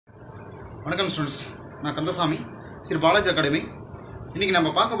வணக்கம் ஸ்டூடெண்ட்ஸ், நான் கந்தசாமி, ஸ்ரீ பாலாஜி அகாடமி. இன்றைக்கி நம்ம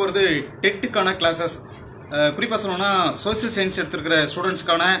பார்க்க போகிறது டெட்டுக்கான கிளாஸஸ். குறிப்பாக சொல்லணும்னா சோசியல் சயின்ஸ் எடுத்துருக்கிற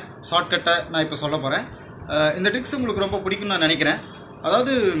ஸ்டூடெண்ட்ஸ்க்கான ஷார்ட்கட்டை நான் இப்போ சொல்ல போகிறேன். இந்த ட்ரிக்ஸ் உங்களுக்கு ரொம்ப பிடிக்கும்னு நான் நினைக்கிறேன்.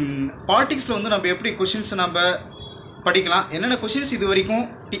 அதாவது பாலிட்டிக்ஸில் வந்து நம்ம எப்படி கொஷின்ஸ் நம்ம படிக்கலாம், என்னென்ன கொஷின்ஸ் இது வரைக்கும்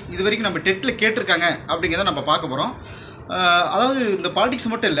நம்ம டெட்டில் கேட்டிருக்காங்க அப்படிங்கிறத நம்ம பார்க்க போகிறோம். அதாவது இந்த பாலிட்டிக்ஸ்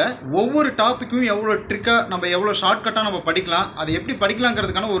மட்டும் இல்லை, ஒவ்வொரு டாப்பிக்கும் எவ்வளோ ட்ரிக்காக நம்ம எவ்வளோ ஷார்ட்கட்டாக நம்ம படிக்கலாம், அதை எப்படி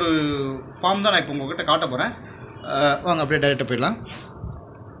படிக்கலாங்கிறதுக்கான ஒரு ஃபார்ம் தான் நான் இப்போ உங்கள்கிட்ட காட்ட போகிறேன். வாங்க அப்படியே டைரெக்டாக போயிடலாம்.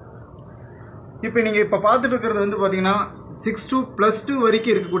 இப்போ நீங்கள் இப்போ பார்த்துட்டு இருக்கிறது வந்து பார்த்தீங்கன்னா 6 to +2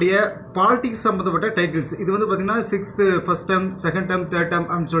 வரைக்கும் இருக்கக்கூடிய பாலிட்டிக்ஸ் சம்மந்தப்பட்ட டைட்டில்ஸ். இது வந்து பார்த்தீங்கன்னா 6th first term, second term, third term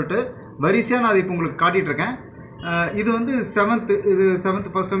அப்படின்னு சொல்லிட்டு வரிசையாக நான் அது இப்போ உங்களுக்கு காட்டிகிட்டு இருக்கேன். இது வந்து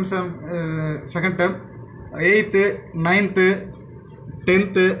 7th first term, second term, 8th, 9th,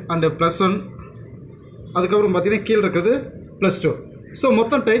 10th and +1. அதுக்கப்புறம் பார்த்தீங்கன்னா கீழே இருக்கிறது +2. ஸோ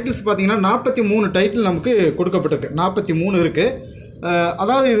மொத்தம் டைட்டில்ஸ் பார்த்தீங்கன்னா 43 டைட்டில் நமக்கு கொடுக்கப்பட்டிருக்கு. 43 இருக்குது.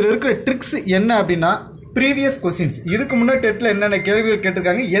 அதாவது இதில் இருக்கிற ட்ரிக்ஸ் என்ன அப்படின்னா, ப்ரீவியஸ் கொஸ்டின்ஸ், இதுக்கு முன்னாடி டெட்டில் என்னென்ன கேள்விகள்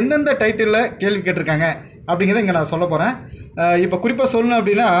கேட்டிருக்காங்க, எந்தெந்த டைட்டிலில் கேள்வி கேட்டிருக்காங்க அப்படிங்கிறத இங்கே நான் சொல்ல போகிறேன். இப்போ குறிப்பாக சொல்லணும்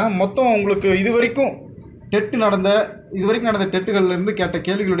அப்படின்னா, மொத்தம் உங்களுக்கு இது வரைக்கும் நடந்த டெட்டுகள்லேருந்து கேட்ட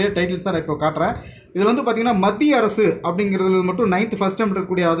கேள்விகளுடைய டைட்டில்ஸ் தான் நான் இப்போ காட்டுறேன். இதில் வந்து பார்த்தீங்கன்னா மத்திய அரசு அப்படிங்கிறதுல மட்டும் 9th ஃபஸ்ட் டைம்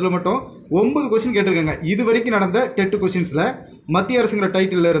இருக்கக்கூடிய அதில் மட்டும் 9 கொஸ்டின் கேட்டிருக்காங்க. இது வரைக்கும் நடந்த டெட்டு கொஸ்டின்ஸில் மத்திய அரசுங்கிற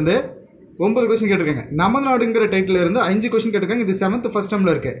டைட்டில் இருந்து 9 கொஸ்டின் கேட்டிருக்காங்க. நமது நாடுங்கிற டைட்டில் இருந்து 5 கொஸ்டின் கேட்டிருக்காங்க. இது 7th ஃபஸ்ட்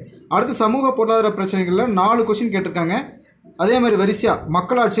டைமில் இருக்குது. அடுத்து சமூக பொருளாதார பிரச்சனைகளில் 4 கொஸ்டின் கேட்டிருக்காங்க. அதே மாதிரி வரிசையாக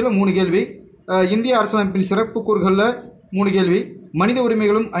மக்களாட்சியில் 3 கேள்வி, இந்திய அரசியலமைப்பின் சிறப்பு கூறுகளில் 3 கேள்வி, மனித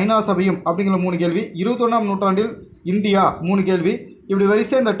உரிமைகளும் ஐநா சபையும் அப்படிங்கிற 3 கேள்வி, 21ஆம் நூற்றாண்டில் இந்தியா 3 கேள்வி. இப்படி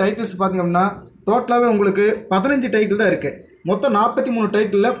வரிசையாக இந்த டைட்டில்ஸ் பார்த்தீங்கன்னா டோட்டலாகவே உங்களுக்கு 15 டைட்டில் தான் இருக்குது. மொத்தம் 43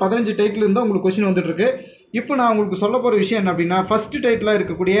 டைட்டிலில் 15 டைட்டில் இருந்தால் உங்களுக்கு கொஸ்டின் வந்துட்டுருக்கு. இப்போ நான் உங்களுக்கு சொல்ல போகிற விஷயம் என்ன அப்படின்னா, ஃபஸ்ட்டு டைட்டிலாக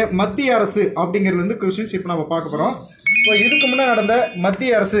இருக்கக்கூடிய மத்திய அரசு அப்படிங்கிறதுலேருந்து கொஸ்டின்ஸ் இப்போ நம்ம பார்க்க போகிறோம். இப்போ இதுக்கு முன்னே நடந்த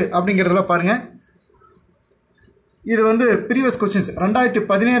மத்திய அரசு அப்படிங்கிறதுல பாருங்கள், இது வந்து ப்ரீவியஸ் கொஸ்டின்ஸ்.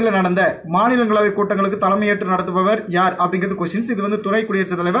 2017 நடந்த மாநிலங்களவை கூட்டங்களுக்கு தலைமையேற்று நடத்துபவர் யார் அப்படிங்கிறது கொஸ்டின்ஸ். இது வந்து துணை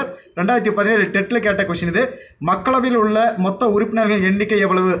குடியரசுத் தலைவர். 2017 டெட்டில் கேட்ட கொஸ்டின் இது. மக்களவையில் உள்ள மொத்த உறுப்பினர்கள் எண்ணிக்கை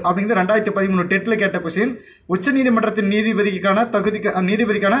எவ்வளவு அப்படிங்கிறது 2013 டெட்டில் கேட்ட கொஸ்டின். உச்சநீதிமன்றத்தின்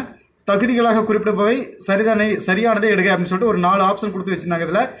நீதிபதிக்கான தகுதிகளாக குறிப்பிடுபவை சரியானதை எடுக அப்படின்னு சொல்லிட்டு ஒரு 4 ஆப்ஷன் கொடுத்து வச்சிருந்தாங்க.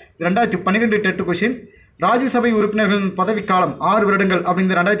 இதில் 2012 டெட்டு கொஸ்டின். ராஜ்யசபை உறுப்பினர்களின் பதவிக்காலம் 6 வருடங்கள்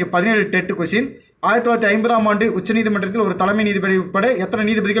அப்படிங்கிற 2017 டெட்டு கொஸ்டின். 1950ஆம் ஆண்டு உச்சநீதிமன்றத்தில் ஒரு தலைமை நீதிபதி உட்பட எத்தனை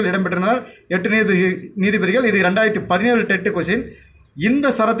நீதிபதிகள் இடம்பெற்றனர்? 8 நீதிபதிகள். இது 2017 டெட்டு கொஸ்டின்.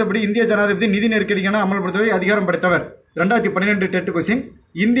 இந்த சரத்துப்படி இந்திய ஜனாதிபதி நிதி நெருக்கடிக்கான அமல்படுத்துவதை அதிகாரம் படைத்தவர். 2012 டெட்டு கொஸ்டின்.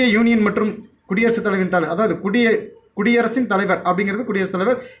 இந்திய யூனியன் மற்றும் குடியரசுத் தலைவரின் அதாவது குடியரசின் தலைவர் அப்படிங்கிறது குடியரசுத்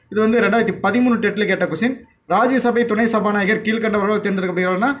தலைவர். இது வந்து 2013 டெட்டில் கேட்ட கொஸ்டின். ராஜ்யசபை துணை சபாநாயகர் கீழ்கண்டவர்கள்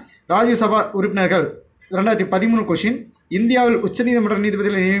தேர்ந்தெடுக்கப்படுகிறார்கள்னா ராஜ்யசபா உறுப்பினர்கள். 2013 கொஸ்டின். இந்தியாவில் உச்சநீதிமன்ற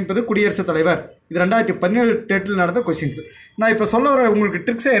நீதிபதிகளை நியமிப்பது குடியரசுத் தலைவர். இது 2017 டெட்டில் நடந்த கொஸ்டின்ஸ். நான் இப்போ சொல்ல வர உங்களுக்கு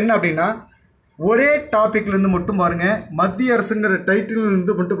ட்ரிக்ஸே என்ன அப்படின்னா, ஒரே டாப்பிக்லேருந்து மட்டும் பாருங்கள், மத்திய அரசுங்கிற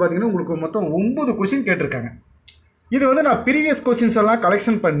டைட்டிலிருந்து மட்டும் பார்த்தீங்கன்னா உங்களுக்கு மொத்தம் 9 கொஸ்டின் கேட்டிருக்காங்க. இது வந்து நான் ப்ரீவியஸ் கொஸ்டின்ஸ் எல்லாம்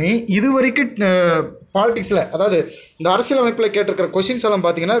கலெக்ஷன் பண்ணி இது வரைக்கும் பாலிட்டிக்ஸில், அதாவது இந்த அரசியலமைப்பில் கேட்டிருக்கிற கொஸ்டின்ஸ் எல்லாம்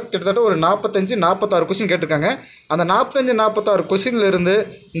பார்த்தீங்கன்னா கிட்டத்தட்ட ஒரு 45-46 கொஸ்டின் கேட்டிருக்காங்க. அந்த 45-46 கொஸ்டின்லேருந்து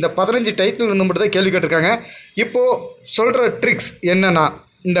இந்த 15 டைட்டில் இருந்து மட்டும் தான் கேள்வி கேட்டிருக்காங்க. இப்போது சொல்கிற ட்ரிக்ஸ் என்னென்னா,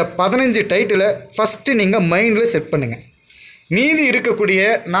 இந்த 15 டைட்டிலை ஃபஸ்ட்டு நீங்கள் மைண்டில் செட் பண்ணுங்கள். மீதி இருக்கக்கூடிய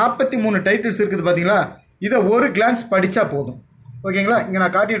 43 டைட்டில்ஸ் இருக்குது பார்த்தீங்களா, இதை ஒரு கிளான்ஸ் படித்தா போதும். ஓகேங்களா? இங்கே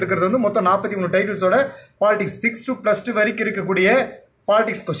நான் காட்டிகிட்டு இருக்கிறது வந்து மொத்தம் 43 டைட்டில்ஸோட பாலிட்டிக்ஸ் 6 to +2 வரைக்கும் இருக்கக்கூடிய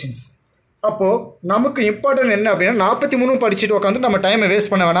பாலிட்டிக்ஸ் கொஸ்டின்ஸ். அப்போது நமக்கு இம்பார்ட்டன்ட் என்ன அப்படின்னா, 43 படிச்சுட்டு உட்காந்து நம்ம டைமை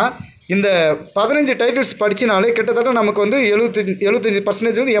வேஸ்ட் பண்ண வேணாம். இந்த 15 டைட்டில்ஸ் படிச்சினாலே கிட்டத்தட்ட நமக்கு வந்து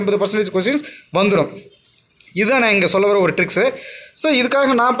 75% 80% கொஸ்டின்ஸ் வந்துடும். இதுதான் நான் இங்கே சொல்ல வர ஒரு ட்ரிக்ஸு. ஸோ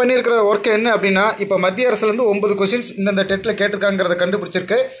இதுக்காக நான் பண்ணியிருக்கிற ஒர்க்கு என்ன அப்படின்னா, இப்போ மத்திய அரசுலேருந்து 9 கொஸ்டின்ஸ் இந்த டெட்டில் கேட்டிருக்காங்கிறத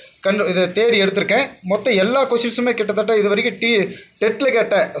இதை தேடி எடுத்திருக்கேன். மொத்தம் எல்லா கொஸ்டின்ஸுமே கிட்டத்தட்ட இது வரைக்கும் டெட்டில்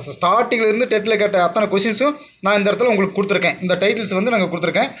கேட்ட ஸ்டார்டிங்லேருந்து டெட்டில் கேட்ட அத்தனை கொஸ்டின்ஸும் நான் இந்த இடத்துல உங்களுக்கு கொடுத்துருக்கேன். இந்த டைட்டில்ஸ் வந்து நாங்கள்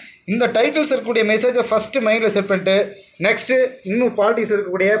கொடுத்துருக்கேன். இந்த டைட்டில்ஸ் இருக்கக்கூடிய மெசேஜை ஃபஸ்ட்டு மைண்டில் செட் பண்ணிட்டு, நெக்ஸ்ட்டு இன்னும் பாலிட்டிக்ஸ்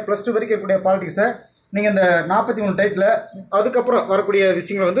இருக்கக்கூடிய +2 வரைக்கும் இருக்கக்கூடிய பாலிட்டிக்ஸை நீங்கள் இந்த 43 டைட்டில் அதுக்கப்புறம் வரக்கூடிய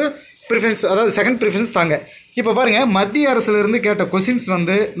விஷயங்களை வந்து ப்ரிஃபரன்ஸ், அதாவது செகண்ட் ப்ரிஃபரன்ஸ் தாங்க. இப்போ பாருங்கள், மத்திய அரசுலேருந்து கேட்ட கொஸ்டின்ஸ்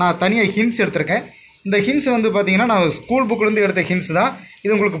வந்து நான் தனியாக ஹிண்ட்ஸ் எடுத்திருக்கேன். இந்த ஹிண்ட்ஸ் வந்து பார்த்தீங்கன்னா நான் ஸ்கூல் புக்கிலேருந்து எடுத்த ஹிண்ட்ஸ் தான்.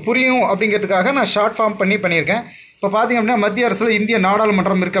 இது உங்களுக்கு புரியும் அப்படிங்கிறதுக்காக நான் ஷார்ட் ஃபார்ம் பண்ணியிருக்கேன். இப்போ பார்த்திங்க அப்படின்னா மத்திய அரசில் இந்திய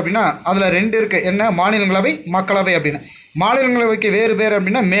நாடாளுமன்றம் இருக்குது அப்படின்னா அதில் 2 இருக்குது. என்ன? மாநிலங்களவை, மக்களவை அப்படின்னு. மாநிலங்களவைக்கு வேறு பேர்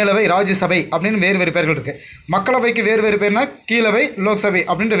அப்படின்னா மேலவை, ராஜ்யசபை அப்படின்னு வேறு பேர்கள் இருக்குது. மக்களவைக்கு வேறு பேர்னா கீழவை, லோக்சபை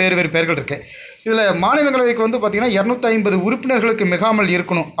அப்படின்ற வேறு பேர்கள் இருக்குது. இதில் மாநிலங்களவைக்கு வந்து பார்த்திங்கன்னா 250 உறுப்பினர்களுக்கு மிகாமல்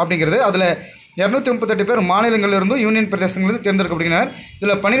இருக்கணும் அப்படிங்கிறது. அதில் 238 பேர் மாநிலங்களிலிருந்தும் யூனியன் பிரதேசங்களிலிருந்து தேர்ந்தெடுக்கப்படுகிறார்.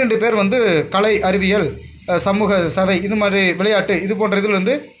 இதில் 12 பேர் வந்து கலை, அறிவியல், சமூக சேவை, இது மாதிரி விளையாட்டு, இது போன்ற இதில்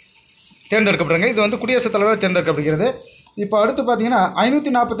வந்து தேர்ந்தெடுக்கப்படுறாங்க. இது வந்து குடியரசுத் தலைவராக தேர்ந்தெடுக்கப்படுகிறது. இப்போ அடுத்து பார்த்திங்கன்னா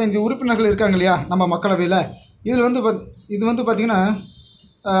 545 உறுப்பினர்கள் இருக்காங்க இல்லையா நம்ம மக்களவையில். இதில் வந்து இது வந்து பார்த்திங்கன்னா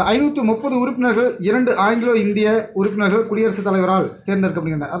 530 உறுப்பினர்கள், 2 ஆங்கிலோ இந்திய உறுப்பினர்கள் குடியரசுத் தலைவரால்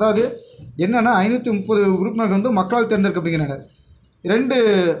தேர்ந்தெடுக்கப்படுகின்றனர். அதாவது என்னென்னா 530 உறுப்பினர்கள் வந்து மக்களால் தேர்ந்தெடுக்கப்படுகின்றனர். 2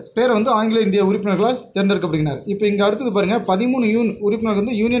 பேர் வந்து ஆங்கிலோ இந்திய உறுப்பினர்களால் தேர்ந்தெடுக்கப்படுகின்றனர். இப்போ இங்கே அடுத்தது பாருங்கள், 13 உறுப்பினர்கள்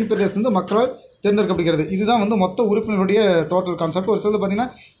வந்து யூனியன் பிரதேசம் வந்து மக்களால் தேர்ந்தெடுக்கப்படுகிறது. இதுதான் வந்து மொத்த உறுப்பினர்களுடைய டோட்டல் கான்செப்ட். ஒரு சிலது பார்த்தீங்கன்னா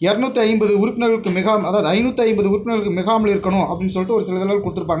 250 உறுப்பினர்களுக்கு மிகாமல், அதாவது 550 உறுப்பினர்களுக்கு மிகாமல் இருக்கணும் அப்படின்னு சொல்லிட்டு ஒரு சில இதெல்லாம்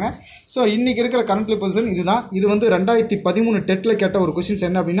கொடுத்துருப்பாங்க. ஸோ இன்றைக்கி இருக்கிற கரண்ட்லி பொசிஷன் இதுதான். இது வந்து 2013 டெட்டில் கேட்ட ஒரு கொஸ்டின்ஸ்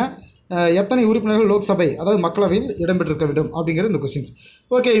என்ன அப்படின்னா, எத்தனை உறுப்பினர்கள் லோக்சபை அதாவது மக்களவையில் இடம்பெற்றிருக்க வேண்டும் அப்படிங்கிறது இந்த கொஸ்டின்ஸ்.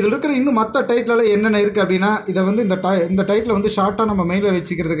 ஓகே, இதில் இருக்கிற இன்னும் மற்ற டைட்டில் என்னென்ன இருக்குது அப்படின்னா, இதை வந்து இந்த டைட்டில் வந்து ஷார்ட்டாக நம்ம மெயிலில்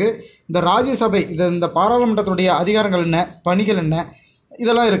வச்சுக்கிறதுக்கு இந்த ராஜ்யசபை, இந்த பாராளுமன்றத்தினுடைய அதிகாரங்கள் என்ன, பணிகள் என்ன,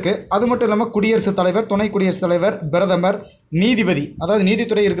 இதெல்லாம் இருக்குது. அது மட்டும் இல்லாமல் குடியரசுத் தலைவர், துணை குடியரசுத் தலைவர், பிரதமர், நீதிபதி, அதாவது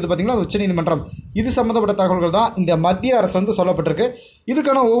நீதித்துறை இருக்குது பார்த்திங்களா, அது உச்சநீதிமன்றம், இது சம்மந்தப்பட்ட தகவல்கள் தான் இந்த மத்திய அரசு வந்து சொல்லப்பட்டிருக்கு.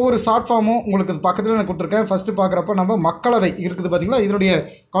 இதுக்கான ஒவ்வொரு ஷார்ட் ஃபார்மும் உங்களுக்கு பக்கத்தில் நான் கொடுத்துருக்கேன். ஃபஸ்ட்டு பார்க்குறப்ப நம்ம மக்களவை இருக்குது பார்த்திங்களா, இதனுடைய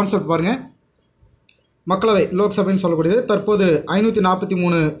கான்செப்ட் பாருங்கள். மக்களவை லோக்சபைன்னு சொல்லக்கூடியது தற்போது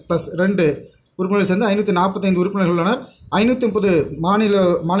 543 + 2 உறுப்பினர்கள் சேர்ந்து 545 உறுப்பினர்கள் உள்ளனர். 530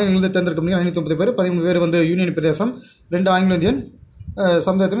 மாநிலங்களிலிருந்து தேர்ந்தெடுக்கப்படுகிற 530 பேர், 13 பேர் வந்து யூனியன் பிரதேசம், 2 ஆங்கிலோ இந்தியன்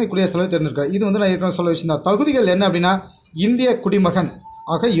சமுதாயத்தில் குடியரசுத் தலைவர் தேர்ந்தெடுக்கிறார். இது வந்து நான் ஏற்கனவே சொல்ல விஷயம் தான். தகுதிகள் என்ன அப்படின்னா, இந்திய குடிமகன்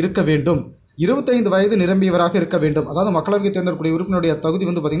ஆக இருக்க வேண்டும், 25 வயது நிரம்பியவராக இருக்க வேண்டும். அதாவது மக்களவைக்கு தேர்ந்தெடுக்கக்கூடிய உறுப்பினருடைய தகுதி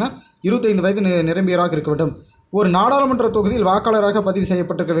வந்து பார்த்திங்கன்னா 25 வயது நிரம்பியவராக இருக்க வேண்டும். ஒரு நாடாளுமன்ற தொகுதியில் வாக்காளராக பதிவு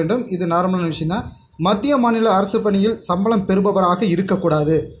செய்யப்பட்டிருக்க வேண்டும். இது நார்மலான விஷயம் தான். மத்திய மாநில அரசு பணியில் சம்பளம் பெறுபவராக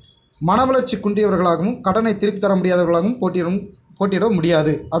இருக்கக்கூடாது. மனவளர்ச்சி குன்றியவர்களாகவும் கடனை திருப்பி தர முடியாதவர்களாகவும் போட்டியிட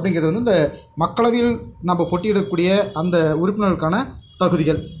முடியாது அப்படிங்கிறது வந்து இந்த மக்களவையில் நம்ம போட்டியிடக்கூடிய அந்த உறுப்பினர்களுக்கான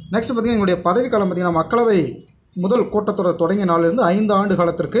தகுதிகள். நெக்ஸ்ட் பார்த்திங்கன்னா எங்களுடைய பதவிக்காலம் பார்த்திங்கன்னா, மக்களவை முதல் கூட்டத்தொடர் தொடங்கிய நாளிலிருந்து 5 ஆண்டு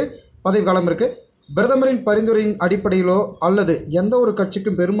காலத்திற்கு பதவிக்காலம் இருக்குது. பிரதமரின் பரிந்துரையின் அடிப்படையிலோ அல்லது எந்த ஒரு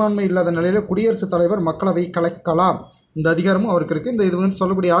கட்சிக்கும் பெரும்பான்மை இல்லாத நிலையில் குடியரசுத் தலைவர் மக்களவை கலைக்கலாம். இந்த அதிகாரமும் அவருக்கு இருக்குது. இது வந்து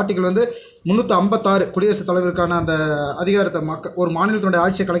சொல்லக்கூடிய ஆர்டிகல் வந்து 356 குடியரசுத் தலைவருக்கான அந்த அதிகாரத்தை ஒரு மாநிலத்தினுடைய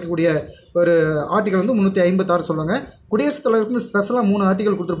ஆட்சியை கலைக்கக்கூடிய ஒரு ஆர்டிகல் வந்து 356 சொல்லுவாங்க. குடியரசுத் தலைவருக்கு ஸ்பெஷலாக 3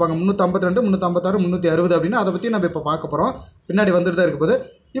 ஆர்டிகல் கொடுத்துருப்பாங்க, 352, 356, 360 அப்படின்னு. அதை பற்றி நம்ம இப்போ பார்க்க போகிறோம், பின்னாடி வந்துட்டு தான் இருக்கும்போது.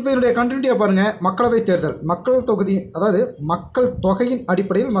 இப்போ இதனுடைய கண்டினியூட்டியாக பாருங்கள். மக்களவை தேர்தல் மக்கள் தொகுதி, அதாவது மக்கள் தொகையின்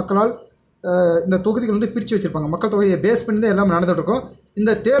அடிப்படையில் மக்களால் இந்த தொகுதிகள் வந்து பிரித்து வச்சுருப்பாங்க. மக்கள் தொகையை பேஸ் பண்ணி தான் எல்லாம் நடந்துகிட்ருக்கோம்.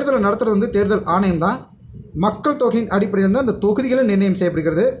 இந்த தேர்தலை நடத்துகிறது வந்து தேர்தல் ஆணையம் தான். மக்கள் தொகையின் அடிப்படையில் தான் இந்த தொகுதிகளை நிர்ணயம்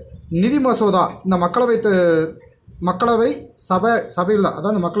செய்யப்படுகிறது. நிதி மசோதா இந்த மக்களவை சபையில் தான்,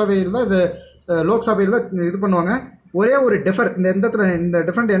 அதாவது மக்களவையில் தான் இது லோக்சபையில் தான் இது பண்ணுவாங்க. ஒரே ஒரு இந்த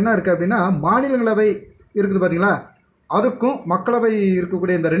டிஃப்ரெண்ட் என்ன இருக்குது அப்படின்னா, மாநிலங்களவை இருக்குது பார்த்தீங்களா, அதுக்கும் மக்களவை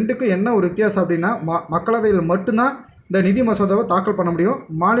இருக்கக்கூடிய இந்த ரெண்டுக்கும் என்ன ஒரு வித்தியாசம் அப்படின்னா, மக்களவையில் மட்டும்தான் இந்த நிதி மசோதாவை தாக்கல் பண்ண முடியும்.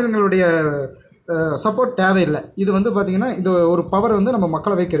 மாநிலங்களுடைய சப்போர்ட் தேவையில்லை. இது வந்து பார்த்திங்கன்னா இது ஒரு பவர் வந்து நம்ம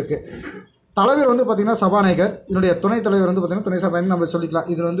மக்களவைக்கு இருக்குது. தலைவர் வந்து பார்த்திங்கன்னா சபாநாயகர், இதனுடைய துணைத் தலைவர் வந்து பார்த்திங்கன்னா துணை சபாநாயகர் நம்ம சொல்லிக்கலாம்.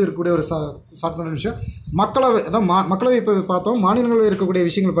 இது வந்து இருக்கக்கூடிய ஒரு ஷார்ட்கட்டான விஷயம். மக்களவை அதான் மக்களவை இப்போ பார்த்தோம். மாநிலங்களில் இருக்கக்கூடிய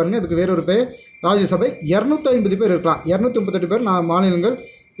விஷயங்கள் பாருங்கள். இதுக்கு வேறொரு பேர் ராஜ்யசபை. 250 பேர் இருக்கலாம். 238 பேர்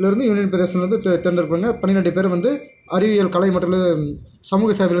மாநிலங்களிலிருந்து யூனியன் பிரதேசத்துலேருந்து தேர்ந்தெடுப்பாங்க. 12 பேர் வந்து அறிவியல், கலை மற்றும்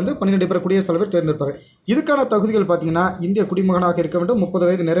சமூக சேவையிலிருந்து 12 பேர் குடியரசுத் தலைவர் தேர்ந்தெடுப்பார். இதுக்கான தகுதிகள் பார்த்திங்கன்னா, இந்திய குடிமகனாக இருக்க வேண்டும், 30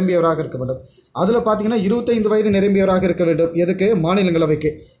 வயது நிரம்பியவராக இருக்க வேண்டும். அதில் பார்த்திங்கன்னா 25 வயது நிரம்பியவராக இருக்க வேண்டும். எதுக்கு?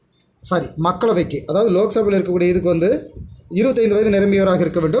 மக்களவைக்கு, அதாவது லோக்சபையில் இருக்கக்கூடிய இதுக்கு வந்து 25 வயது நிரம்பியவராக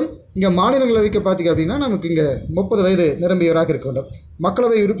இருக்க வேண்டும். இங்கே மாநிலங்களவைக்கு பார்த்திங்க அப்படின்னா நமக்கு இங்கே 30 வயது நிரம்பியவராக இருக்க வேண்டும்.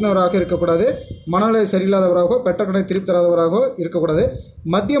 மக்களவை உறுப்பினராக இருக்கக்கூடாது. மனநிலை சரியில்லாதவராகவோ பெற்ற கடனை திருப்பி தராதவராகவோ இருக்கக்கூடாது.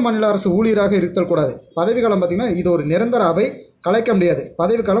 மத்திய மாநில அரசு ஊழியராக இருக்கக்கூடாது. பதவிக்காலம் பார்த்திங்கன்னா இது ஒரு நிரந்தர அவை, கலைக்க முடியாது.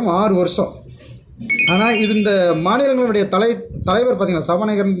 பதவிக்காலம் 6 வருஷம். ஆனால் இது இந்த மாநிலங்களுடைய தலைவர் பார்த்திங்கன்னா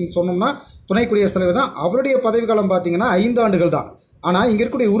சபாநாயகர்னு சொன்னோம்னா துணை குடியரசுத் தலைவர் தான். அவருடைய பதவிக்காலம் பார்த்திங்கன்னா 5 ஆண்டுகள் தான். ஆனால் இங்கே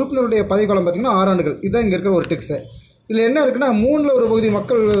இருக்கக்கூடிய உறுப்பினருடைய பதவிக்காலம் பார்த்திங்கன்னா 6 ஆண்டுகள். இதுதான் இங்கே இருக்கிற ஒரு டிக்ஸு. இதில் என்ன இருக்குன்னா, 3ல் ஒரு பகுதி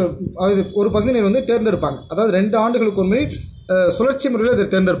மக்கள், அது ஒரு பகுதியினர் வந்து தேர்ந்தெடுப்பாங்க. அதாவது 2 ஆண்டுகளுக்கு ஒரு முறை சுழற்சி முறையில் இதை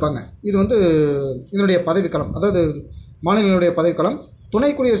தேர்ந்தெடுப்பாங்க. இது வந்து இதனுடைய பதவிக்காலம், அதாவது மாநிலங்களுடைய பதவிக்காலம்.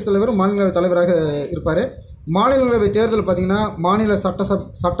 துணை குடியரசுத் தலைவர் மாநிலங்களவை தலைவராக இருப்பார். மாநிலங்களவை தேர்தல் பார்த்திங்கன்னா, மாநில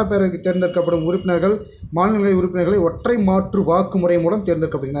சட்டப்பேரவைக்கு தேர்ந்தெடுக்கப்படும் உறுப்பினர்கள் மாநிலங்களவை உறுப்பினர்களை ஒற்றை மாற்று வாக்குமுறை மூலம்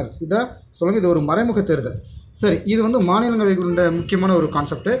தேர்ந்தெடுக்கப்படுகிறார். இதான் சொல்லுங்கள், இது ஒரு மறைமுக தேர்தல். சரி, இது வந்து மாநிலங்களவைக்குள்ள முக்கியமான ஒரு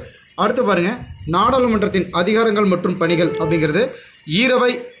கான்செப்ட். அடுத்து பாருங்கள், நாடாளுமன்றத்தின் அதிகாரங்கள் மற்றும் பணிகள் அப்படிங்கிறது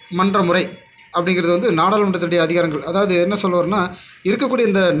ஈரவை மன்ற முறை. அப்படிங்கிறது வந்து நாடாளுமன்றத்துடைய அதிகாரங்கள். அதாவது என்ன சொல்லுவார்னா, இருக்கக்கூடிய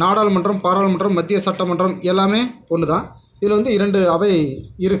இந்த நாடாளுமன்றம், பாராளுமன்றம், மத்திய சட்டமன்றம் எல்லாமே ஒன்று தான். இதில் வந்து 2 அவை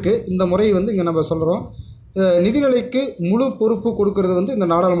இருக்குது. இந்த முறை வந்து இங்கே நம்ம சொல்கிறோம். நிதிநிலைக்கு முழு பொறுப்பு கொடுக்கறது வந்து இந்த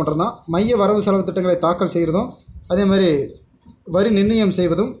நாடாளுமன்றம் தான். மைய வரவு செலவு திட்டங்களை தாக்கல் செய்கிறதும், அதே மாதிரி வரி நிர்ணயம்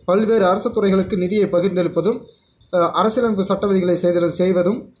செய்வதும், பல்வேறு அரசு துறைகளுக்கு நிதியை பகிர்ந்தளிப்பதும், அரசியலமைப்பு சட்ட விதிகளை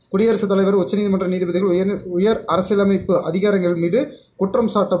செய்வதும், குடியரசுத் தலைவர், உச்சநீதிமன்ற நீதிபதிகள், உயர் அரசியலமைப்பு அதிகாரிகள் மீது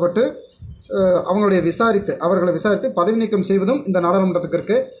குற்றம் சாட்டப்பட்டு அவர்களை விசாரித்து பதவி நீக்கம் செய்வதும் இந்த நாடாளுமன்றத்துக்கு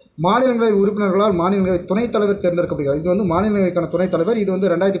இருக்குது. மாநிலங்களவை உறுப்பினர்களால் மாநிலங்களவை துணைத் தலைவர் தேர்ந்தெடுக்கப்படுகிறார். இது வந்து மாநிலங்களவைக்கான துணைத் தலைவர். இது வந்து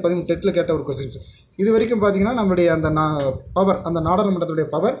 2013 டெட்டில் கேட்ட ஒரு கொஸ்டின்ஸ். இது வரைக்கும் பார்த்தீங்கன்னா நம்மளுடைய அந்த பவர், அந்த நாடாளுமன்றத்துடைய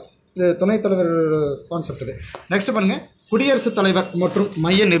பவர், இது துணைத் தலைவர் கான்செப்ட். இது நெக்ஸ்ட் பாருங்கள், குடியரசுத் தலைவர் மற்றும்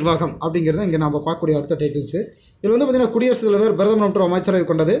மைய நிர்வாகம் அப்படிங்கிறது இங்கே நம்ம பார்க்கக்கூடிய அடுத்த டைட்டில்ஸு. இதில் வந்து பார்த்திங்கன்னா குடியரசுத் தலைவர் பிரதமர் மற்றும் அமைச்சரவை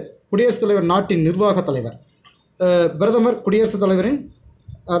கொண்டது. குடியரசுத் தலைவர் நாட்டின் நிர்வாக தலைவர். பிரதமர் குடியரசுத் தலைவரின்,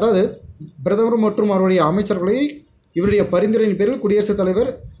 அதாவது பிரதமர் மற்றும் அவருடைய அமைச்சர்களை இவருடைய பரிந்துரையின் பேரில் குடியரசுத்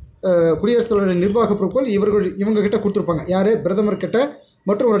தலைவரின் நிர்வாக பொறுப்புகள் இவங்க கிட்ட கொடுத்துருப்பாங்க. யார்? பிரதமர் கிட்ட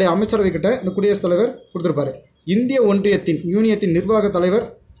மற்றும் அவருடைய அமைச்சரவை கிட்ட இந்த குடியரசுத் தலைவர் கொடுத்துருப்பாரு. இந்திய ஒன்றியத்தின் யூனியத்தின் நிர்வாக தலைவர்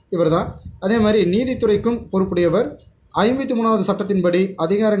இவர் தான். அதே மாதிரி நீதித்துறைக்கும் பொறுப்புடையவர். 53வது சட்டத்தின்படி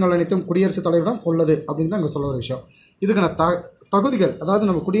அதிகாரங்கள் அனைத்தும் குடியரசுத் தலைவரிடம் உள்ளது அப்படின்னு தான் இங்கே சொல்ல ஒரு விஷயம். இதுக்கான தகுதிகள், அதாவது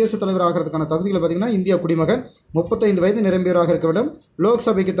நம்ம குடியரசுத் தலைவர் ஆகிறதுக்கான தகுதிகளை பார்த்திங்கன்னா, இந்திய குடிமகன், 35 வயது நிரம்பியவராக இருக்க வேண்டும்,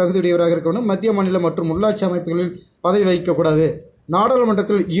 லோக்சபைக்கு தகுதியுடையவராக இருக்க வேண்டும், மத்திய மாநில மற்றும் உள்ளாட்சி அமைப்புகளில் பதவி வகிக்கக்கூடாது,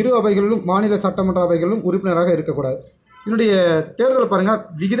 நாடாளுமன்றத்தில் 2 அவைகளிலும் மாநில சட்டமன்ற அவைகளிலும் உறுப்பினராக இருக்கக்கூடாது. இதனுடைய தேர்தல் பாருங்கள்,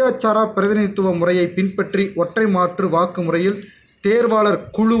 விகிதாச்சார பிரதிநிதித்துவ முறையை பின்பற்றி ஒற்றை மாற்று வாக்கு முறையில் தேர்வாளர்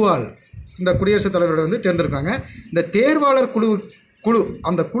குழுவால் இந்த குடியரசுத் தலைவரை வந்து தேர்ந்தெடுக்கிறாங்க. இந்த தேர்வாளர் குழு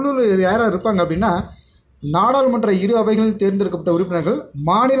அந்த குழுவில் யாராக இருப்பாங்க அப்படின்னா, நாடாளுமன்ற 2 அவைகளில் தேர்ந்தெடுக்கப்பட்ட உறுப்பினர்கள்,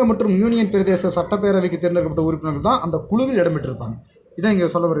 மாநில மற்றும் யூனியன் பிரதேச சட்டப்பேரவைக்கு தேர்ந்தெடுக்கப்பட்ட உறுப்பினர்கள் தான் அந்த குழுவில் இடம்பெற்றிருப்பாங்க. இதான் இங்கே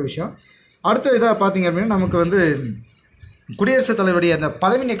சொல்ல ஒரு விஷயம். அடுத்த இதாக பார்த்தீங்க அப்படின்னா, நமக்கு வந்து குடியரசுத் தலைவருடைய அந்த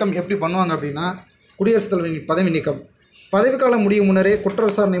பதவி நீக்கம் எப்படி பண்ணுவாங்க அப்படின்னா, குடியரசுத் தலைவரின் பதவி நீக்கம் பதவிக்காலம் முடியும் முன்னரே குற்ற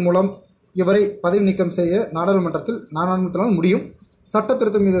விசாரணை மூலம் இவரை பதவி நீக்கம் செய்ய நாடாளுமன்றத்தினால் முடியும். சட்ட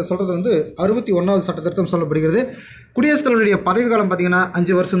திருத்தம் இதை சொல்கிறது வந்து 61வது சட்ட திருத்தம் சொல்லப்படுகிறது. குடியரசுத் தலைவருடைய பதவிக்காலம் பார்த்திங்கன்னா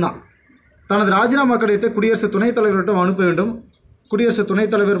 5 வருஷம் தான். தனது ராஜினாமா கடிதத்தை குடியரசு துணைத் தலைவரிடம் அனுப்ப வேண்டும். குடியரசு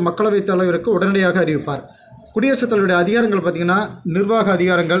துணைத் தலைவர் மக்களவைத் தலைவருக்கு உடனடியாக அறிவிப்பார். குடியரசுத் தலைவருடைய அதிகாரங்கள் பார்த்திங்கன்னா, நிர்வாக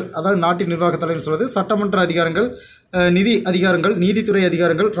அதிகாரங்கள், அதாவது நாட்டின் நிர்வாக தலைவர் சொல்வது, சட்டமன்ற அதிகாரங்கள், நிதி அதிகாரங்கள், நீதித்துறை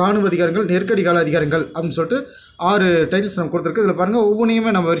அதிகாரங்கள், இராணுவ அதிகாரங்கள், நெருக்கடி கால அதிகாரங்கள் அப்படின்னு சொல்லிட்டு 6 டைட்டில்ஸ் நம்ம கொடுத்துருக்கு. இதில் பாருங்கள்,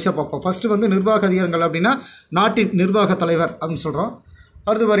 ஒவ்வொன்றையுமே நம்ம வரிசையாக பார்ப்போம். ஃபஸ்ட்டு வந்து நிர்வாக அதிகாரங்கள் அப்படின்னா நாட்டின் நிர்வாக தலைவர் அப்படின்னு சொல்கிறோம்.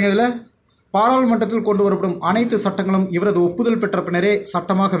 அடுத்து பாருங்கள், இதில் பாராளுமன்றத்தில் கொண்டு வரப்படும் அனைத்து சட்டங்களும் இவரது ஒப்புதல் பெற்ற பின்னரே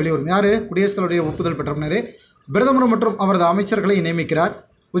சட்டமாக வெளிவரும். யார்? குடியரசுத் தலைவருடைய ஒப்புதல் பெற்ற பின்னரே. பிரதமர் மற்றும் அவரது அமைச்சர்களை நியமிக்கிறார்.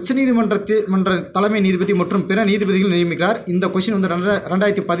 உச்சநீதிமன்ற தலைமை நீதிபதி மற்றும் பிற நீதிபதிகள் நியமிக்கிறார். இந்த கொஸ்டின் வந்து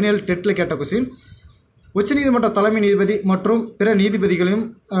 2017 டெட்டில் கேட்ட கொஸ்டின். உச்சநீதிமன்ற தலைமை நீதிபதி மற்றும் பிற நீதிபதிகளையும்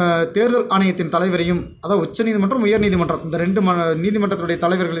தேர்தல் ஆணையத்தின் தலைவரையும், அதாவது உச்சநீதிமன்றம், உயர்நீதிமன்றம், இந்த 2 நீதிமன்றத்துடைய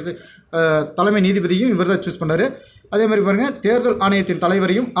தலைவர்களுக்கு தலைமை நீதிபதியும் இவர் தான் சூஸ் பண்ணார். அதே மாதிரி பாருங்கள், தேர்தல் ஆணையத்தின்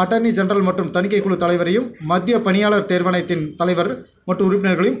தலைவரையும், அட்டர்னி ஜெனரல் மற்றும் தணிக்கை குழு தலைவரையும், மத்திய பணியாளர் தேர்வாணையத்தின் தலைவர் மற்றும்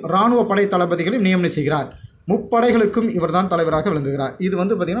உறுப்பினர்களையும், இராணுவ படை தளபதிகளையும் நியமனம் செய்கிறார். முப்படைகளுக்கும் இவர் தான் தலைவராக விளங்குகிறார். இது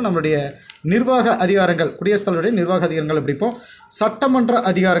வந்து பார்த்திங்கன்னா நம்மளுடைய நிர்வாக அதிகாரங்கள், குடியரசுத் தலைவருடைய நிர்வாக அதிகாரங்கள். எப்படிப்போம் சட்டமன்ற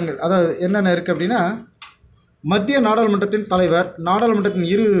அதிகாரங்கள், அதாவது என்னென்ன இருக்குது அப்படின்னா, மத்திய நாடாளுமன்றத்தின் தலைவர் நாடாளுமன்றத்தின்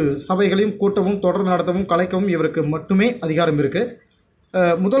 2 சபைகளையும் கூட்டவும் தொடர்ந்து நடத்தவும் கலைக்கவும் இவருக்கு மட்டுமே அதிகாரம் இருக்குது.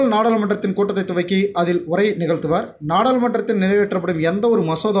 முதல் நாடாளுமன்றத்தின் கூட்டத்தை துவக்கி அதில் உரை நிகழ்த்துவார். நாடாளுமன்றத்தில் நிறைவேற்றப்படும் எந்த ஒரு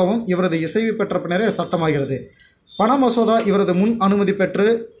மசோதாவும் இவரது இசைவு பெற்ற பின்னரே சட்டமாகிறது. பண மசோதா இவரது முன் அனுமதி பெற்று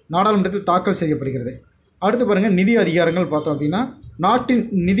நாடாளுமன்றத்தில் தாக்கல் செய்யப்படுகிறது. அடுத்து பாருங்கள், நிதி அதிகாரங்கள் பார்த்தோம் அப்படின்னா, நாட்டின்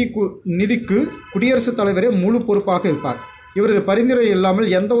நிதிக்கு குடியரசுத் தலைவரே முழு பொறுப்பாக இருப்பார். இவரது பரிந்துரை இல்லாமல்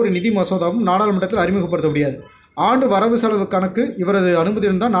எந்த ஒரு நிதி மசோதாவும் நாடாளுமன்றத்தில் அறிமுகப்படுத்த முடியாது. ஆண்டு வரவு செலவு கணக்கு இவரது அனுமதி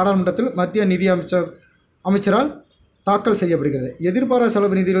இருந்தால் நாடாளுமன்றத்தில் மத்திய நிதி அமைச்சரால் தாக்கல் செய்யப்படுகிறது. எதிர்பாரா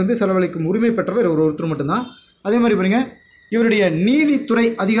செலவு நிதியிலிருந்து செலவழிக்கும் உரிமை பெற்றவர் ஒருத்தர் மட்டும்தான். அதே மாதிரி பாருங்கள், இவருடைய நீதித்துறை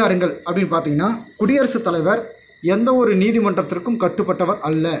அதிகாரங்கள் அப்படின்னு பார்த்தீங்கன்னா, குடியரசுத் தலைவர் எந்த ஒரு நீதிமன்றத்திற்கும் கட்டுப்பட்டவர்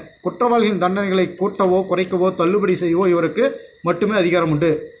அல்ல. குற்றவாளிகளின் தண்டனைகளை கூட்டவோ குறைக்கவோ தள்ளுபடி செய்யவோ இவருக்கு மட்டுமே அதிகாரம்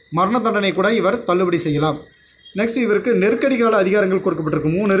உண்டு. மரண தண்டனை கூட இவர் தள்ளுபடி செய்யலாம். நெக்ஸ்ட், இவருக்கு நெருக்கடி கால அதிகாரங்கள்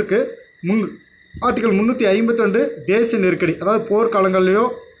கொடுக்கப்பட்டிருக்கு. 3 இருக்குது. ஆர்டிகல் 352 தேசிய நெருக்கடி, அதாவது போர்க்காலங்கள்லையோ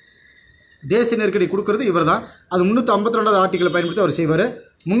தேசிய நெருக்கடி கொடுக்கறது இவர் தான். அது 352வது ஆர்டிகளை பயன்படுத்தி அவர் செய்வார்.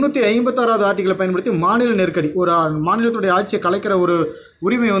 356வது ஆர்டிகளை பயன்படுத்தி மாநில நெருக்கடி, ஒரு மாநிலத்துடைய ஆட்சியை கலைக்கிற ஒரு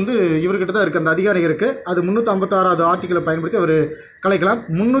உரிமை வந்து இவர்கிட்ட தான் இருக்குது, அந்த அதிகாரம் இருக்குது. அது 356வது ஆர்டிகளை பயன்படுத்தி அவர் கலைக்கலாம்.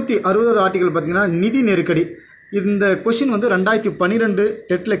 360வது ஆர்டிகள் பார்த்திங்கன்னா நிதி நெருக்கடி. இந்த கொஷின் வந்து 2012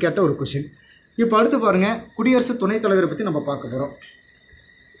 டெட்டில் கேட்ட ஒரு கொஷின். இப்போ அடுத்து பாருங்கள், குடியரசு துணைத் தலைவரை பற்றி நம்ம பார்க்க போகிறோம்.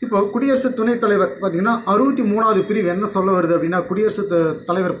 இப்போ குடியரசு துணைத் தலைவர் பார்த்தீங்கன்னா 63வது பிரிவு என்ன சொல்ல வருது அப்படின்னா, குடியரசு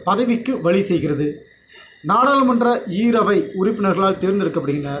தலைவர் பதவிக்கு வழி செய்கிறது. நாடாளுமன்ற ஈரவை உறுப்பினர்களால்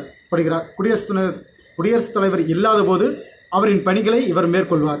தேர்ந்தெடுக்கப்படுகிறார். குடியரசுத் தலைவர் இல்லாத போது அவரின் பணிகளை இவர்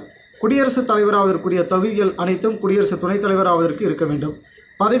மேற்கொள்வார். குடியரசுத் தலைவராவதற்குரிய தகுதிகள் அனைத்தும் குடியரசு துணைத் தலைவராவதற்கு இருக்க வேண்டும்.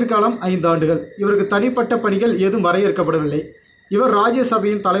 பதவிக்காலம் 5 ஆண்டுகள். இவருக்கு தனிப்பட்ட பணிகள் ஏதும் வரையறுக்கப்படவில்லை. இவர்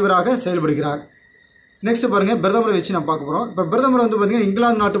ராஜ்யசபையின் தலைவராக செயல்படுகிறார். நெக்ஸ்ட் பாருங்கள், பிரதமரை வச்சு நம்ம பார்க்க போகிறோம். இப்போ பிரதமர் வந்து பார்த்திங்கன்னா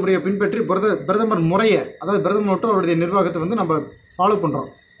இங்கிலாந்து நாட்டு முறையை பின்பற்றி பிரதமர் முறையை, அதாவது பிரதமர் மற்றும் அவருடைய நிர்வாகத்தை வந்து நம்ம ஃபாலோ பண்ணுறோம்.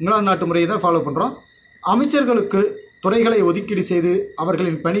 இங்கிலாந்து நாட்டு முறையை தான் ஃபாலோ பண்ணுறோம். அமைச்சர்களுக்கு துறைகளை ஒதுக்கீடு செய்து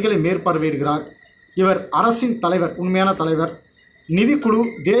அவர்களின் பணிகளை மேற்பார்வையிடுகிறார். இவர் அரசின் தலைவர், உண்மையான தலைவர். நிதிக்குழு,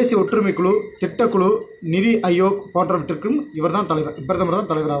 தேசிய ஒற்றுமை குழு, திட்டக்குழு, நிதி ஆயோக் போன்றவற்றிற்கும் இவர் தான் தலைவர். பிரதமர் தான்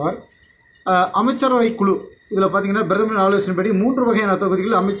தலைவர் ஆவார். அமைச்சரவை குழு, இதில் பார்த்தீங்கன்னா பிரதமரின் ஆலோசனைப்படி 3 வகையான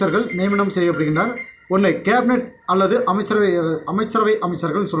தொகுதிகளில் அமைச்சர்கள் நியமனம் செய்யப்படுகின்றனர். ஒன்று கேபினெட் அல்லது அமைச்சரவை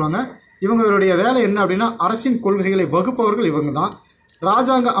அமைச்சர்கள் சொல்லுவாங்க. இவங்களுடைய வேலை என்ன அப்படின்னா, அரசின் கொள்கைகளை வகுப்பவர்கள் இவங்க தான்.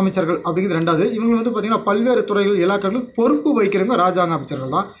 ராஜாங்க அமைச்சர்கள் அப்படிங்கிறது 2வது. இவங்க வந்து பார்த்திங்கன்னா பல்வேறு துறைகள் இலாக்காக்களுக்கு பொறுப்பு வகிக்கிறவங்க ராஜாங்க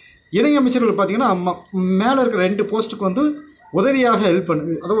அமைச்சர்கள் தான். இணை அமைச்சர்கள் பார்த்திங்கன்னா மேலே இருக்கிற 2 போஸ்ட்டுக்கு வந்து உதவியாக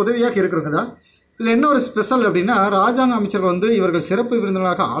அதாவது உதவியாக இருக்கிறவங்க தான். இதில் என்ன ஒரு ஸ்பெஷல் அப்படின்னா, ராஜாங்க அமைச்சர்கள் வந்து இவர்கள் சிறப்பு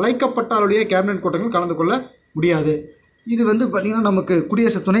விருந்தினராக அழைக்கப்பட்டாலுடைய கேபினெட் கூட்டங்கள் கலந்து கொள்ள முடியாது. இது வந்து பார்த்திங்கன்னா நமக்கு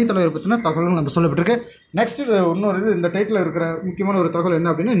குடியரசு துணைத் தலைவர் பற்றின தகவல்கள் நம்ம சொல்லப்பட்டிருக்கு. நெக்ஸ்ட் இன்னொரு இந்த டைட்டில் இருக்கிற முக்கியமான ஒரு தகவல் என்ன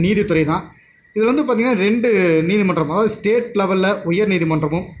அப்படின்னா, நீதித்துறை தான். இதில் வந்து பார்த்திங்கன்னா 2 நீதிமன்றம், அதாவது ஸ்டேட் லெவலில் உயர்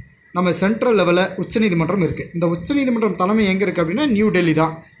நீதிமன்றமும் நம்ம சென்ட்ரல் லெவலில் உச்ச நீதிமன்றம் இருக்குது. இந்த உச்ச நீதிமன்றம் தலைமை எங்கே இருக்குது அப்படின்னா நியூ டெல்லி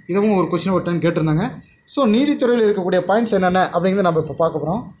தான். இதுவும் ஒரு கொஸ்டின் ஒரு டைம் கேட்டிருந்தாங்க. ஸோ நீதித்துறையில் இருக்கக்கூடிய பாயிண்ட்ஸ் என்னென்ன அப்படிங்கிறத நம்ம இப்போ பார்க்க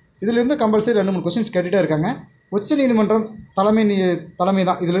போகிறோம். இதிலேருந்து கம்பல்சரி 2-3 கொஸ்டின்ஸ் கேட்டுகிட்டே இருக்காங்க. உச்ச நீதிமன்றம் தலைமை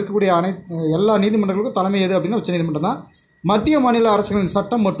தான். இதில் இருக்கக்கூடிய எல்லா நீதிமன்றங்களுக்கும் தலைமை எது அப்படின்னா உச்ச நீதிமன்றம் தான். மத்திய மாநில அரசுகளின்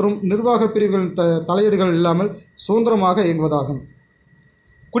சட்டம் மற்றும் நிர்வாக பிரிவுகளின் தலையீடுகள் இல்லாமல் சுதந்திரமாக இயங்குவதாகும்.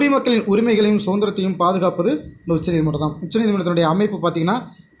 குடிமக்களின் உரிமைகளையும் சுதந்திரத்தையும் பாதுகாப்பது இந்த உச்சநீதிமன்றம் தான். உச்சநீதிமன்றத்தினுடைய அமைப்பு பார்த்திங்கன்னா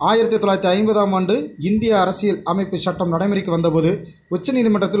 1950ஆம் ஆண்டு இந்திய அரசியல் அமைப்பு சட்டம் நடைமுறைக்கு வந்தபோது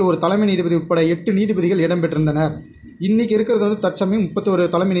உச்சநீதிமன்றத்தில் ஒரு தலைமை நீதிபதி உட்பட 8 நீதிபதிகள் இடம்பெற்றிருந்தனர். இன்றைக்கி இருக்கிறது வந்து தற்சமயம் 31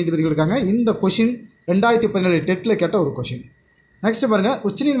 தலைமை நீதிபதிகள் இருக்காங்க. இந்த கொஷின் 2017 டெட்டில் கேட்ட ஒரு கொஷின். நெக்ஸ்ட் பாருங்கள்,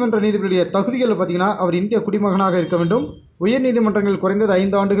 உச்சநீதிமன்ற நீதிபதியுடைய தகுதிகள் பார்த்திங்கன்னா அவர் இந்திய குடிமகனாக இருக்க வேண்டும், உயர்நீதிமன்றங்கள் குறைந்தது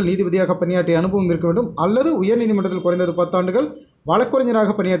 5 ஆண்டுகள் நீதிபதியாக பணியாற்றிய அனுபவம் இருக்க வேண்டும், அல்லது உயர்நீதிமன்றத்தில் குறைந்தது 10 ஆண்டுகள்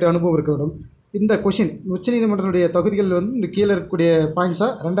வழக்கறிஞராக பணியாற்றிய அனுபவம் இருக்க வேண்டும். இந்த கொஷின் உச்சநீதிமன்றத்துடைய தகுதிகள் வந்து இந்த கீழே இருக்கக்கூடிய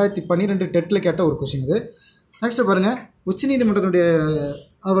பாயிண்ட்ஸாக 2012 டெட்டில் கேட்ட ஒரு கொஷின் இது. நெக்ஸ்ட் பாருங்கள், உச்சநீதிமன்றத்துடைய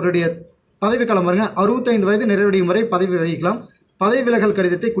அவருடைய பதவிக்காலம் பாருங்கள், 65 வயது நிறைவடையும் வரை பதவி வகிக்கலாம். பதவி விலகல்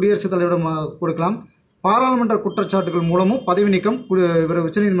கடிதத்தை குடியரசுத் தலைவரிடம் கொடுக்கலாம். பாராளுமன்ற குற்றச்சாட்டுகள் மூலமும் பதவி நீக்கம் இவர்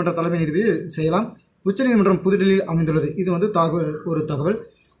உச்சநீதிமன்ற தலைமை நீதிபதி செய்யலாம். உச்சநீதிமன்றம் புதுடெல்லியில் அமைந்துள்ளது. இது வந்து ஒரு தகவல்.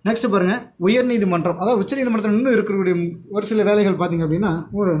 நெக்ஸ்ட் பாருங்கள், உயர்நீதிமன்றம், அதாவது உச்சநீதிமன்றத்தில் இன்னும் இருக்கக்கூடிய ஒரு சில வேலைகள் பார்த்திங்க அப்படின்னா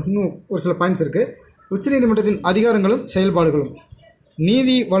இன்னும் ஒரு சில பாயிண்ட்ஸ் இருக்குது. உச்சநீதிமன்றத்தின் அதிகாரங்களும் செயல்பாடுகளும்.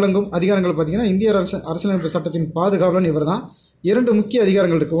 நீதி வழங்கும் அதிகாரங்கள் பார்த்திங்கன்னா இந்திய அரசியலமைப்பு சட்டத்தின் பாதுகாவலன் இவர் தான். 2 முக்கிய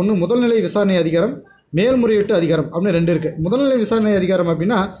அதிகாரங்கள் இருக்குது. ஒன்று முதல்நிலை விசாரணை அதிகாரம், மேல்முறையீட்டு அதிகாரம் அப்படின்னு 2 இருக்குது. முதல்நிலை விசாரணை அதிகாரம்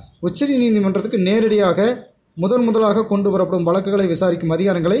அப்படின்னா உச்சநீதிமன்றத்துக்கு நேரடியாக முதலாக கொண்டு வரப்படும் வழக்குகளை விசாரிக்கும்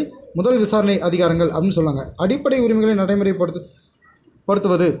அதிகாரங்களை முதல் விசாரணை அதிகாரங்கள் அப்படின்னு சொல்லுவாங்க. அடிப்படை உரிமைகளை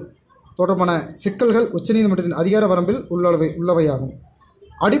நடைமுறைப்படுத்துவது தொடர்பான சிக்கல்கள் உச்சநீதிமன்றத்தின் அதிகார வரம்பில் உள்ளவையாகும்.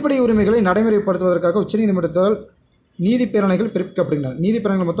 அடிப்படை உரிமைகளை நடைமுறைப்படுத்துவதற்காக உச்சநீதிமன்றத்தால் நீதி பேராணைகள் பிறப்பிக்கப்படுகின்றன. நீதி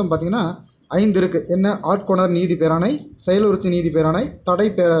பேராணைகள் மொத்தம் பார்த்திங்கன்னா 5 இருக்குது. என்ன? ஆட்கொணர் நீதி பேராணை, செயலுறுத்தி நீதி பேராணை, தடை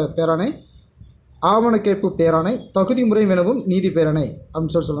பேராணை, ஆவணக்கேற்பு பேராணை, தகுதி முறை வினவும் நீதி பேராணை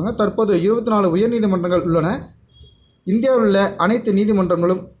அப்படின்னு சொல்லுவாங்க. தற்போது 24 உயர்நீதிமன்றங்கள் உள்ளன. இந்தியாவில் உள்ள அனைத்து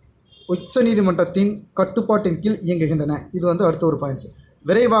நீதிமன்றங்களும் உச்ச நீதிமன்றத்தின் கட்டுப்பாட்டின் கீழ் இயங்குகின்றன. இது வந்து அடுத்த ஒரு பாயிண்ட்ஸ்.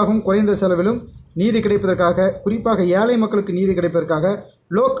 விரைவாகவும் குறைந்த செலவிலும் நீதி கிடைப்பதற்காக, குறிப்பாக ஏழை மக்களுக்கு நீதி கிடைப்பதற்காக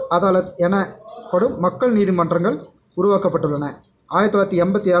லோக் அதாலத் எனப்படும் மக்கள் நீதிமன்றங்கள் உருவாக்கப்பட்டுள்ளன.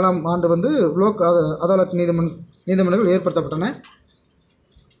 1987ஆம் ஆண்டு வந்து லோக் அதாலத் நீதிமன்றங்கள் ஏற்படுத்தப்பட்டன.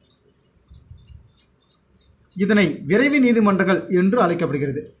 இதனை விரைவு நீதிமன்றங்கள் என்று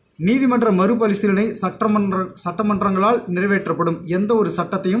அழைக்கப்படுகிறது. நீதிமன்ற மறுபரிசீலனை சட்டமன்றங்களால் நிறைவேற்றப்படும் எந்த ஒரு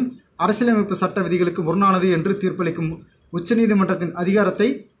சட்டத்தையும் அரசியலமைப்பு சட்ட விதிகளுக்கு முரணானது என்று தீர்ப்பளிக்கும் உச்சநீதிமன்றத்தின் அதிகாரத்தை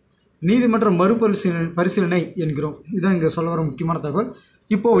நீதிமன்ற மறுபரிசீலனை என்கிறோம். இதுதான் இங்கே சொல்ல வர முக்கியமான தகவல்.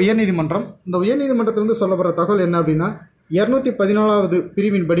 இப்போது உயர்நீதிமன்றம், இந்த உயர்நீதிமன்றத்திலிருந்து சொல்ல வர தகவல் என்ன அப்படின்னா 214வது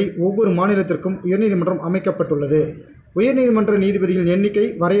பிரிவின்படி ஒவ்வொரு மாநிலத்திற்கும் உயர்நீதிமன்றம் அமைக்கப்பட்டுள்ளது. உயர்நீதிமன்ற நீதிபதிகளின் எண்ணிக்கை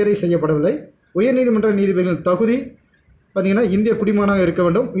வரையறை செய்யப்படவில்லை. உயர்நீதிமன்ற நீதிபதிகளின் தகுதி பார்த்திங்கன்னா இந்திய குடிமகனாக இருக்க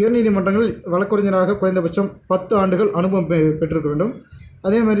வேண்டும். உயர்நீதிமன்றங்கள் வழக்கறிஞராக குறைந்தபட்சம் 10 ஆண்டுகள் அனுபவம் பெற்றிருக்க வேண்டும்.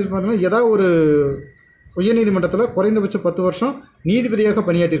 அதே மாதிரி பார்த்திங்கன்னா ஏதாவது ஒரு உயர்நீதிமன்றத்தில் குறைந்தபட்சம் 10 வருஷம் நீதிபதியாக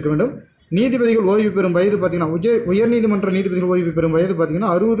பணியாற்றியிருக்க வேண்டும். நீதிபதிகள் ஓய்வு பெறும் வயது பார்த்திங்கன்னா உயர்நீதிமன்ற நீதிபதிகள் ஓய்வு பெறும் வயது பார்த்திங்கன்னா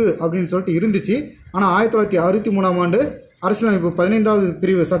 60 அப்படின்னு சொல்லிட்டு இருந்துச்சு. ஆனால் 1963ஆம் ஆண்டு அரசியலமைப்பு 15வது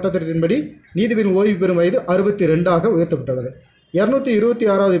பிரிவு சட்டத்திட்டத்தின்படி நீதிபதிகள் ஓய்வு பெறும் வயது 62ஆக உயர்த்தப்பட்டுள்ளது.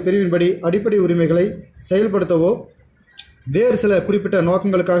 226வது பிரிவின்படி அடிப்படை உரிமைகளை செயல்படுத்தவோ வேறு சில குறிப்பிட்ட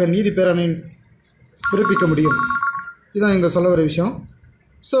நோக்கங்களுக்காக நீதி பேரணையின் பிறப்பிக்க முடியும். இதுதான் இங்கே சொல்ல வர விஷயம்.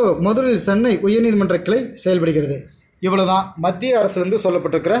 ஸோ முதலில் சென்னை உயர்நீதிமன்ற கிளை செயல்படுகிறது. இவ்வளோ தான் மத்திய அரசுலேருந்து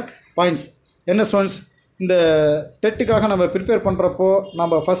சொல்லப்பட்டிருக்கிற பாயிண்ட்ஸ். என்ன ஸ்டூடெண்ட்ஸ், இந்த டெட்டுக்காக நம்ம ப்ரிப்பேர் பண்ணுறப்போ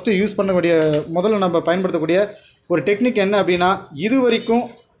நம்ம ஃபஸ்ட்டு யூஸ் பண்ணக்கூடிய முதல்ல நம்ம பயன்படுத்தக்கூடிய ஒரு டெக்னிக் என்ன அப்படின்னா, இது வரைக்கும்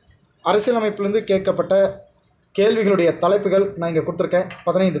அரசியலமைப்புலேருந்து கேட்கப்பட்ட கேள்விகளுடைய தலைப்புகள் நான் இங்கே கொடுத்துருக்கேன்.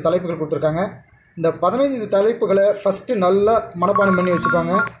 15 தலைப்புகள் கொடுத்துருக்காங்க. இந்த 15 தலைப்புகளை ஃபஸ்ட்டு நல்லா மனப்பாடம் பண்ணி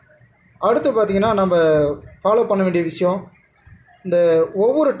வச்சுப்பாங்க. அடுத்து பார்த்திங்கன்னா நம்ம ஃபாலோ பண்ண வேண்டிய விஷயம், இந்த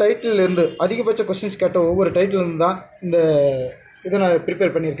ஒவ்வொரு டைட்டிலேருந்து அதிகபட்ச கொஸ்டின்ஸ் கேட்ட ஒவ்வொரு டைட்டிலேருந்து தான் இந்த இதை நான்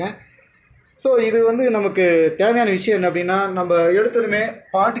ப்ரிப்பேர் பண்ணியிருக்கேன். ஸோ இது வந்து நமக்கு தேவையான விஷயம் என்ன அப்படின்னா, நம்ம எடுத்ததுமே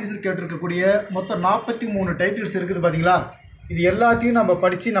பாலிட்டிக்ஸில் கேட்டிருக்கக்கூடிய மொத்தம் 43 டைட்டில்ஸ் இருக்குது பார்த்தீங்களா. இது எல்லாத்தையும் நம்ம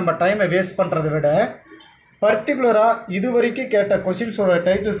படித்து நம்ம டைமை வேஸ்ட் பண்ணுறதை விட பர்டிகுலராக இது வரைக்கும் கேட்ட கொஸ்டின்ஸோட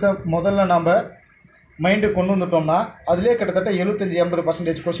டைட்டில்ஸை முதல்ல நம்ம மைண்டு கொண்டு வந்துட்டோம்னா அதிலே கிட்டத்தட்ட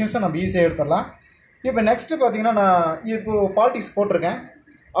 75-80% கொஸ்டின்ஸை நம்ம ஈஸியாக எடுத்துடலாம். இப்போ நெக்ஸ்ட்டு பார்த்தீங்கன்னா நான் இப்போது பாலிட்டிக்ஸ் போட்டிருக்கேன்.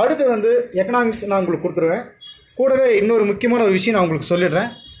 அடுத்து வந்து எக்கனாமிக்ஸ் நான் உங்களுக்கு கொடுத்துருவேன். கூடவே இன்னொரு முக்கியமான ஒரு விஷயம் நான் உங்களுக்கு சொல்லிடுறேன்.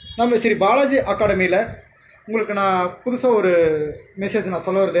 நம்ம ஸ்ரீ பாலாஜி அகாடமியில் உங்களுக்கு நான் புதுசாக ஒரு மெசேஜ் நான்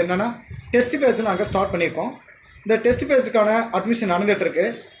சொல்ல வருது என்னென்னா, டெஸ்ட் பேட்ச் நாங்கள் ஸ்டார்ட் பண்ணியிருக்கோம். இந்த டெஸ்ட் பேட்சுக்கான அட்மிஷன் நடந்துகிட்ருக்கு.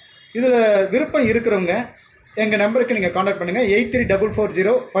 இதில் விருப்பம் இருக்கிறவங்க எங்கள் நம்பருக்கு நீங்கள் காண்டாக்ட் பண்ணுங்கள்.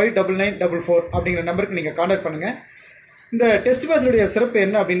 8344059944 அப்படிங்கிற நம்பருக்கு நீங்கள் காண்டாக்ட் பண்ணுங்கள். இந்த டெஸ்ட் பேட்சுடைய சிறப்பு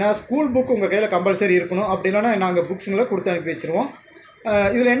என்ன அப்படின்னா, ஸ்கூல் புக் உங்கள் கையில் கம்பல்சரி இருக்கணும். அப்படி இல்லைனா நாங்கள் புக்ஸுங்களை கொடுத்து அனுப்பி வச்சுருவோம்.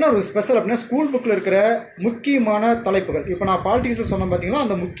 இதில் என்ன ஒரு ஸ்பெஷல் அப்படின்னா, ஸ்கூல் புக்கில் இருக்கிற முக்கியமான தலைப்புகள், இப்போ நான் பாலிட்டிக்ஸில் சொன்னேன் பார்த்தீங்கன்னா,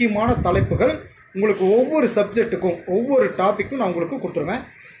 அந்த முக்கியமான தலைப்புகள் உங்களுக்கு ஒவ்வொரு சப்ஜெக்ட்டுக்கும் ஒவ்வொரு டாப்பிக்கும் நான் உங்களுக்கு கொடுத்துருவேன்.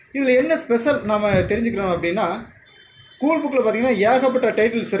 இதில் என்ன ஸ்பெஷல் நாம் தெரிஞ்சுக்கிறோம் அப்படின்னா, ஸ்கூல் புக்கில் பார்த்திங்கன்னா ஏகப்பட்ட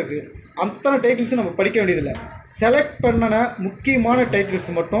டைட்டில்ஸ் இருக்குது. அத்தனை டைட்டில்ஸும் நம்ம படிக்க வேண்டியதில்லை. செலக்ட் பண்ணின முக்கியமான டைட்டில்ஸ்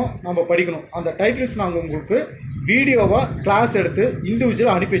மட்டும் நம்ம படிக்கணும். அந்த டைட்டில்ஸ் நாங்கள் உங்களுக்கு வீடியோவாக கிளாஸ் எடுத்து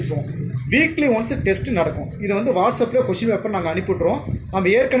இண்டிவிஜுவலாக அனுப்பி வச்சுருவோம். வீக்லி ஒன்ஸ் டெஸ்ட் நடக்கும். இது வந்து வாட்ஸ்அப்பில் கொஸ்டின் பேப்பர் நாங்கள் அனுப்பிவிட்ருவோம். நம்ம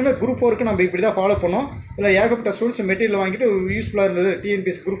ஏற்கனவே குரூப் 4க்கு நம்ம இப்படி தான் ஃபாலோ பண்ணோம். இதில் ஏகப்பட்ட ஸ்டூடெண்ட்ஸ் மெட்டீரியல் வாங்கிட்டு யூஸ்ஃபுல்லாக இருந்தது,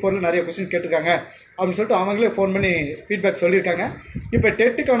 டிஎன்பிஎஸ்சி குரூப் 4ல் நிறைய கொஸ்டின் கேட்டிருக்காங்க அப்படின்னு சொல்லிட்டு அவங்களே ஃபோன் பண்ணி ஃபீட்பேக் சொல்லியிருக்காங்க. இப்போ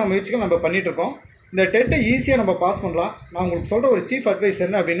டெட்டுக்கான முயற்சிகள் நம்ம பண்ணிகிட்ருக்கோம். இந்த டெட்டை ஈஸியாக நம்ம பாஸ் பண்ணலாம். நான் உங்களுக்கு சொல்கிற ஒரு சீஃப் அட்வைஸ்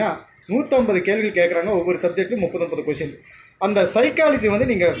என்ன அப்படின்னா, 150 கேள்விகள் கேட்குறாங்க. ஒவ்வொரு சப்ஜெக்ட்லையும் 30 கொஸ்டின். அந்த சைக்காலஜி வந்து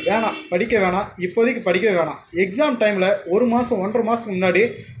நீங்கள் வேணாம், படிக்க வேணாம், இப்போதைக்கு படிக்கவே வேணாம். எக்ஸாம் டைமில் 1 மாதம் 1.5 மாதத்துக்கு முன்னாடி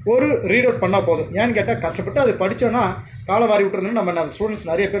ஒரு ரீட் அவுட் பண்ணால் போதும். ஏன்னு கேட்டால் கஷ்டப்பட்டு அது படித்தோன்னா காலை வாரி விட்டுருந்தோன்னு நம்ம ஸ்டூடெண்ட்ஸ்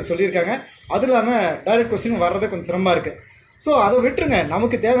நிறைய பேர் சொல்லியிருக்காங்க. அது இல்லாமல் டைரக்ட் கொஸ்டின் வர்றது கொஞ்சம் சிரமமாக இருக்குது. ஸோ அதை விட்டுருங்க.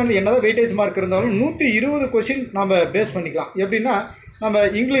 நமக்கு தேவையானது என்னதான் வெயிட்டேஜ் மார்க் இருந்தாலும் 120 கொஸ்டின் நம்ம பேஸ் பண்ணிக்கலாம். எப்படின்னா, நம்ம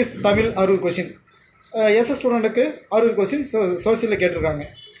இங்கிலீஷ் தமிழ் 60 கொஸ்டின், எஸ்எஸ் ஸ்டூடெண்ட்டுக்கு 60 கொஸ்டின் சோசியலில் கேட்டிருக்காங்க.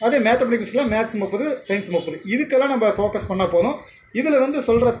 அதே மேத்தமெட்டிக்ஸில் மேத்ஸ் 30, சயின்ஸ் 30. இதுக்கெல்லாம் நம்ம ஃபோக்கஸ் பண்ணால் போதும். இதில் வந்து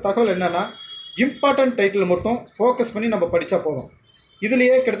சொல்கிற தகவல் என்னென்னா, இம்பார்ட்டன்ட் டைட்டில் மட்டும் ஃபோக்கஸ் பண்ணி நம்ம படித்தா போதும்.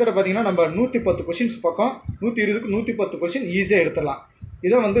 இதுலேயே கிட்டத்தட்ட பார்த்திங்கன்னா நம்ம 110 கொஷின்ஸ் பக்கம் 120க்கு 110 கொஷின் ஈஸியாக எடுத்துடலாம்.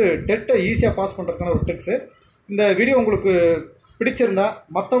 இதை வந்து டெட்டை ஈஸியாக பாஸ் பண்ணுறதுக்கான ஒரு ட்ரிக்ஸு. இந்த வீடியோ உங்களுக்கு பிடிச்சிருந்தா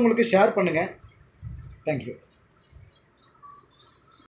மற்றவங்களுக்கு ஷேர் பண்ணுங்கள். தேங்க்யூ.